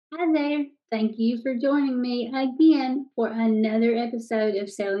Hi there. Thank you for joining me again for another episode of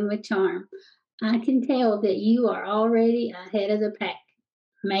Selling with Charm. I can tell that you are already ahead of the pack.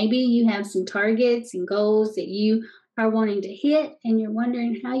 Maybe you have some targets and goals that you are wanting to hit and you're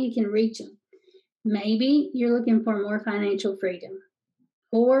wondering how you can reach them. Maybe you're looking for more financial freedom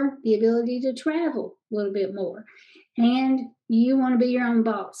or the ability to travel a little bit more and you want to be your own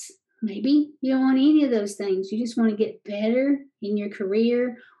boss. Maybe you don't want any of those things. You just want to get better in your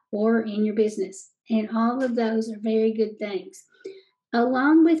career or in your business. And all of those are very good things.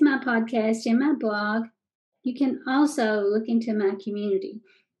 Along with my podcast and my blog, you can also look into my community.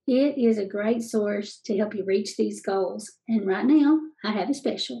 It is a great source to help you reach these goals. And right now, I have a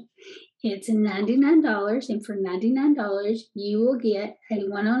special. It's $99, and for $99, you will get a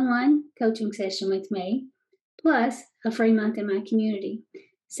one-on-one coaching session with me, plus a free month in my community.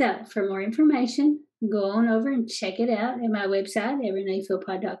 So for more information, go on over and check it out at my website at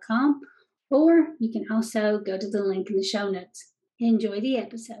reneephilpott.com, or you can also go to the link in the show notes. Enjoy the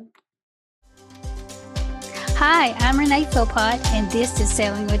episode. Hi, I'm Renee Philpott, and this is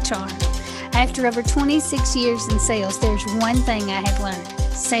Selling with Charm. After over 26 years in sales, there's one thing I have learned.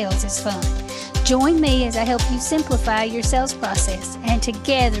 Sales is fun. Join me as I help you simplify your sales process, and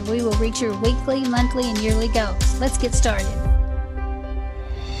together we will reach your weekly, monthly, and yearly goals. Let's get started.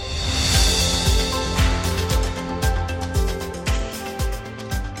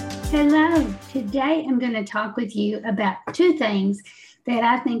 Hello. Today I'm going to talk with you about two things that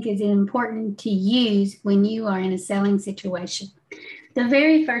I think is important to use when you are in a selling situation. The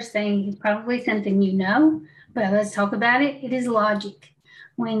very first thing is probably something you know, but let's talk about it. It is logic.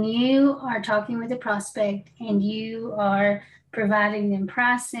 When you are talking with a prospect and you are providing them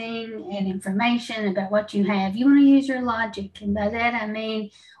pricing and information about what you have, you want to use your logic. And by that, I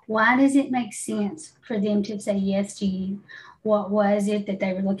mean, why does it make sense for them to say yes to you? What was it that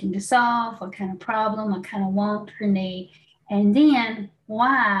they were looking to solve? What kind of problem? What kind of want or need? And then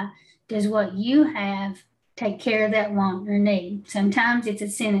why does what you have take care of that want or need? Sometimes it's a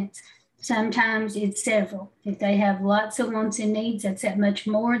sentence. Sometimes it's several. If they have lots of wants and needs, that's that much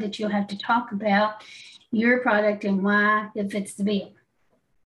more that you'll have to talk about your product and why it fits the bill.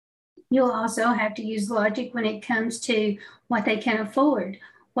 You'll also have to use logic when it comes to what they can afford.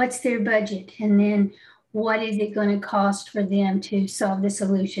 What's their budget? And then what is it going to cost for them to solve the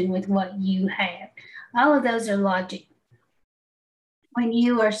solution with what you have? All of those are logic. When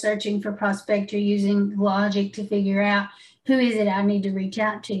you are searching for prospect, you're using logic to figure out who is it I need to reach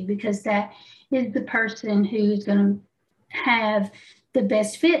out to, because that is the person who's going to have the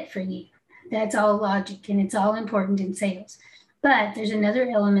best fit for you. That's all logic, and it's all important in sales. But there's another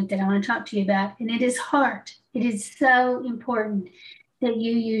element that I want to talk to you about, and it is heart. It is so important that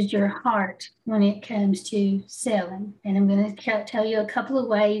you use your heart when it comes to selling. And I'm going to tell you a couple of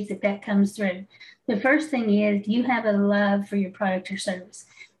ways that comes through. The first thing is you have a love for your product or service,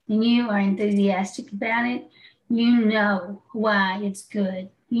 and you are enthusiastic about it. You know why it's good.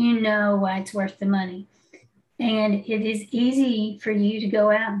 You know why it's worth the money. And it is easy for you to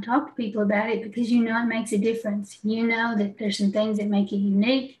go out and talk to people about it because you know it makes a difference. You know that there's some things that make it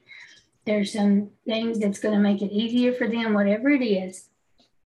unique. There's some things that's going to make it easier for them, whatever it is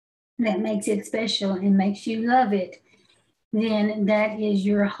that makes it special and makes you love it. Then that is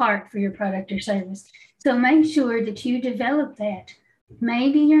your heart for your product or service. So make sure that you develop that.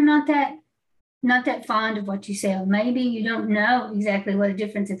 Maybe you're not that fond of what you sell. Maybe you don't know exactly what a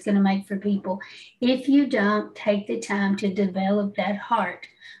difference it's going to make for people. If you don't take the time to develop that heart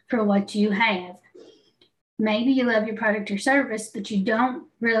for what you have, maybe you love your product or service, but you don't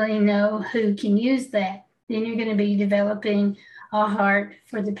really know who can use that. Then you're going to be developing a heart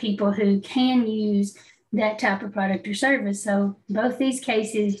for the people who can use that type of product or service. So both these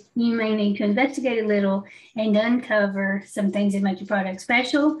cases, you may need to investigate a little and uncover some things that make your product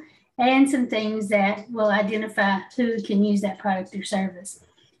special and some things that will identify who can use that product or service.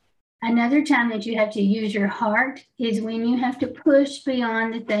 Another time that you have to use your heart is when you have to push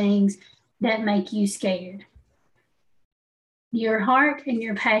beyond the things that make you scared. Your heart and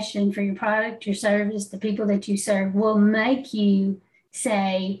your passion for your product, your service, the people that you serve will make you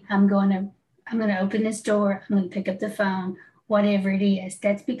say, I'm going to open this door, I'm going to pick up the phone, whatever it is.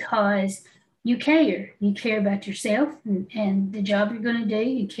 That's because you care. You care about yourself and the job you're going to do.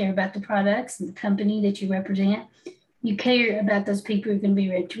 You care about the products and the company that you represent. You care about those people you're going to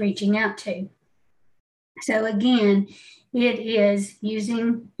be reaching out to. So again, it is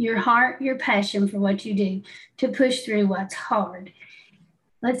using your heart, your passion for what you do to push through what's hard.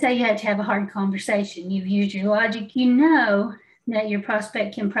 Let's say you have to have a hard conversation. You've used your logic. You know that your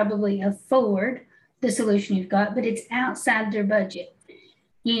prospect can probably afford the solution you've got, but it's outside their budget.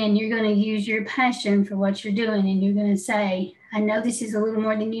 Again, you're going to use your passion for what you're doing, and you're going to say, I know this is a little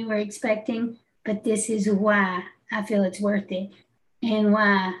more than you were expecting, but this is why I feel it's worth it and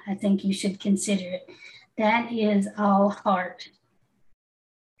why I think you should consider it. That is all heart.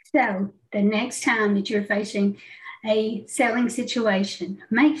 So the next time that you're facing a selling situation,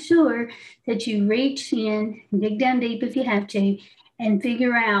 make sure that you reach in, dig down deep if you have to, and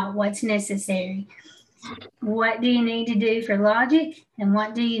figure out what's necessary. What do you need to do for logic, and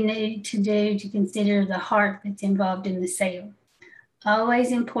what do you need to do to consider the heart that's involved in the sale?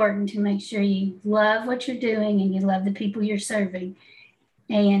 Always important to make sure you love what you're doing and you love the people you're serving.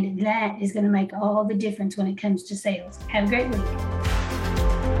 And that is going to make all the difference when it comes to sales. Have a great week.